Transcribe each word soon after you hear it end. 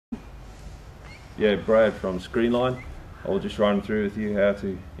Yeah, Brad from Screenline. I'll just run through with you how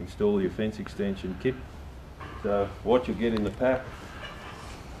to install your fence extension kit. So what you'll get in the pack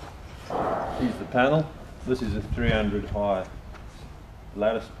is the panel. This is a 300 high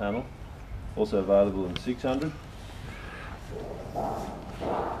lattice panel, also available in 600.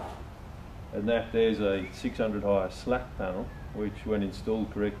 And that there's a 600 high slack panel, which when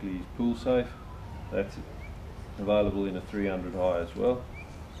installed correctly is pool safe. That's available in a 300 high as well.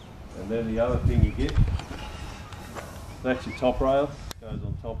 And then the other thing you get, that's your top rail, goes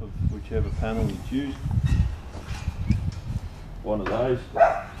on top of whichever panel you choose. One of those,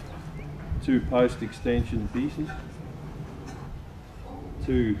 2 post extension pieces,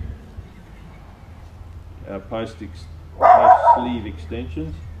 2 post sleeve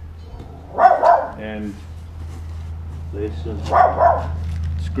extensions, and there's some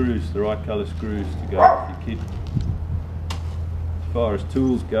screws, the right colour screws to go with your kit. As far as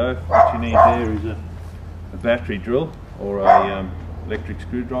tools go, what you need there is a battery drill or a electric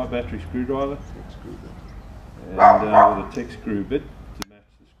screwdriver, battery screwdriver, and with a tech screw bit to match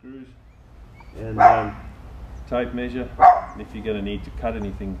the screws, and tape measure. And if you're going to need to cut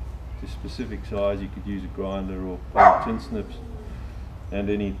anything to specific size, you could use a grinder or tin snips, and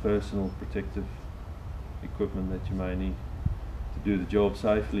any personal protective equipment that you may need to do the job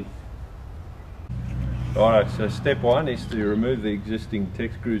safely. Alright, so step 1 is to remove the existing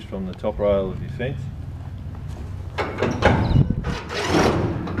tech screws from the top rail of your fence.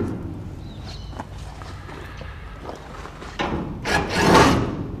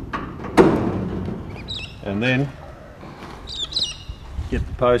 And then get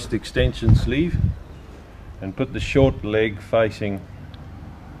the post extension sleeve and put the short leg facing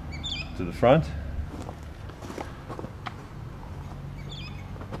to the front.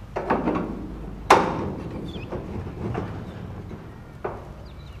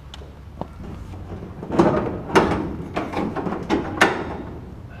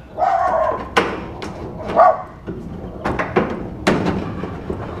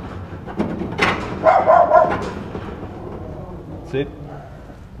 That's it.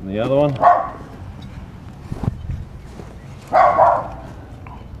 And the other one.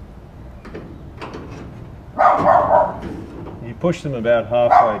 You push them about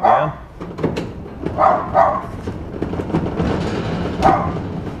halfway down.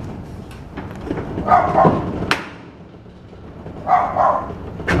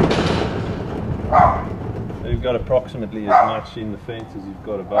 So you've got approximately as much in the fence as you've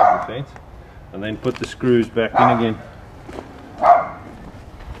got above the fence, and then put the screws back in again.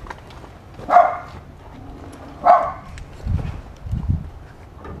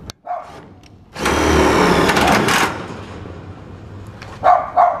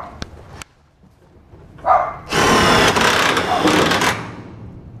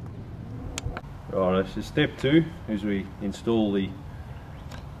 Right, so step 2 is we install the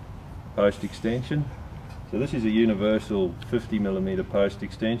post extension. So this is a universal 50mm post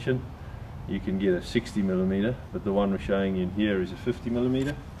extension. You can get a 60mm, but the one we're showing you in here is a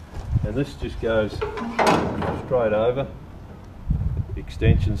 50mm, and this just goes straight over the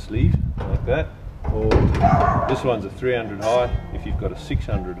extension sleeve like that. Or this one's a 300 high. If you've got a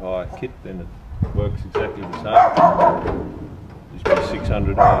 600 high kit, then it works exactly the same. Just be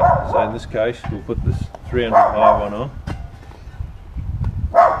 600 high. So in this case, we'll put this 300 high one on.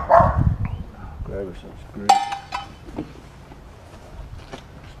 Grab us some screws.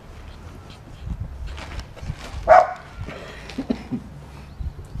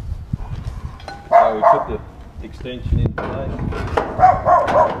 So we put the extension in place.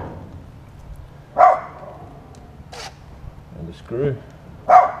 And the screw.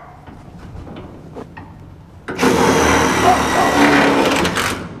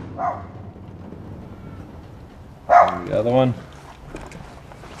 And the other one.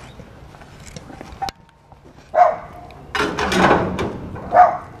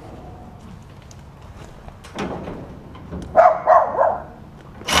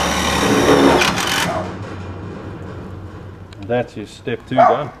 That's your step 2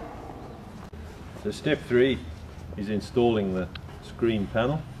 done. So step 3 is installing the screen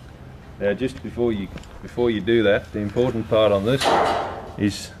panel. Now just before you do that, the important part on this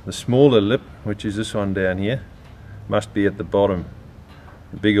is the smaller lip, which is this one down here, must be at the bottom,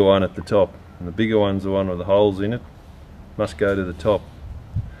 the bigger one at the top, and the bigger one's the one with the holes in it, must go to the top.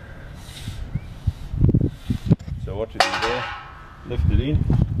 So what you do there, lift it in.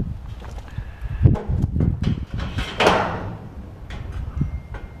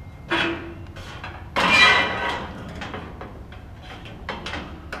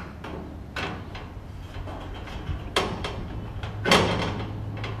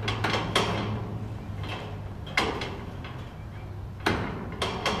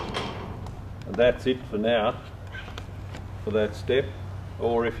 And that's it for now for that step.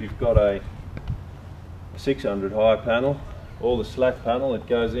 Or if you've got a 600 high panel or the slat panel, it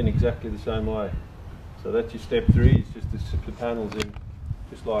goes in exactly the same way. So that's your step 3, it's just to slip the panels in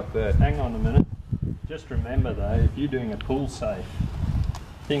just like that. Hang on a minute. Just remember though, if you're doing a pool safe,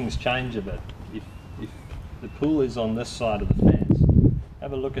 things change a bit. If the pool is on this side of the fence,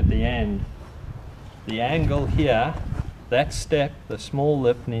 have a look at the end. The angle here, that step, the small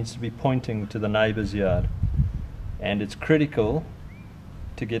lip, needs to be pointing to the neighbour's yard. And it's critical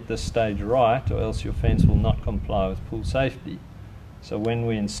to get this stage right, or else your fence will not comply with pool safety. So when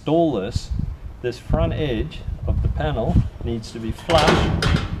we install this front edge of the panel needs to be flush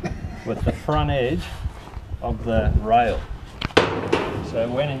with the front edge of the rail. So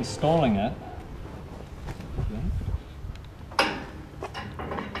when installing it,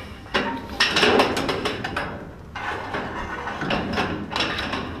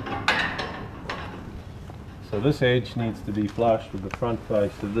 so this edge needs to be flush with the front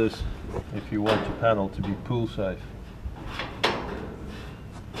face of this if you want your panel to be pool safe.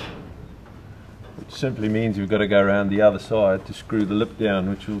 Which simply means you've got to go around the other side to screw the lip down,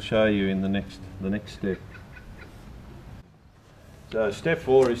 which we'll show you in the next step. So step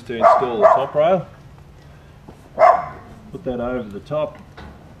 4 is to install the top rail. Put that over the top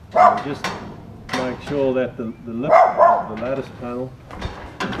and just make sure that the lip of the lattice panel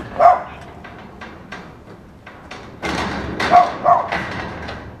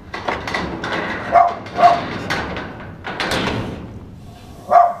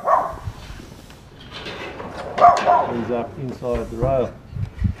is up inside the rail.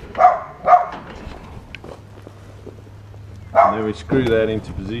 And then we screw that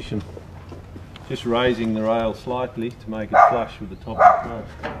into position, just raising the rail slightly to make it flush with the top of the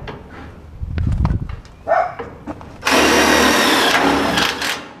post.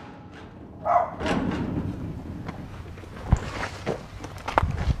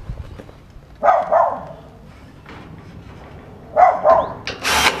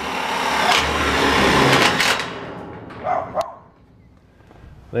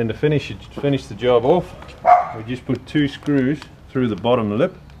 Then to finish the job off, we just put 2 screws through the bottom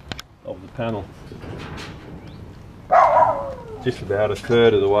lip of the panel. Just about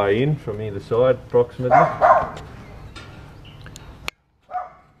 1/3 of the way in from either side approximately.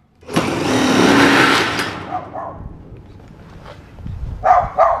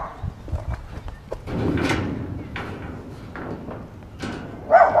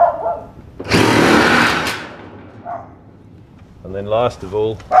 And then last of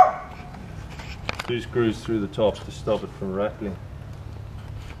all, 2 screws through the top to stop it from rattling.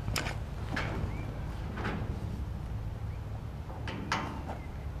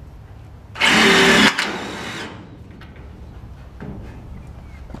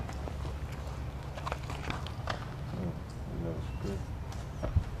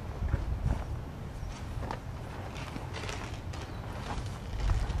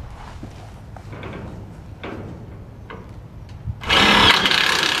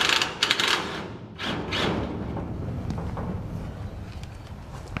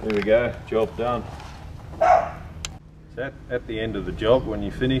 There we go, job done. So at the end of the job, when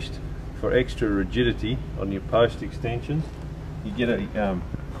you're finished, for extra rigidity on your post extensions, you get a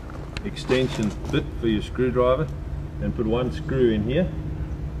extension bit for your screwdriver and put 1 screw in here.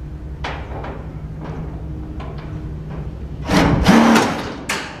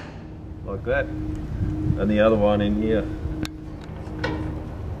 Like that. And the other one in here.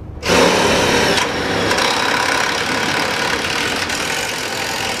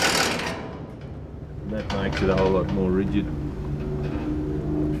 That makes it a whole lot more rigid,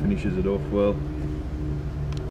 finishes it off well.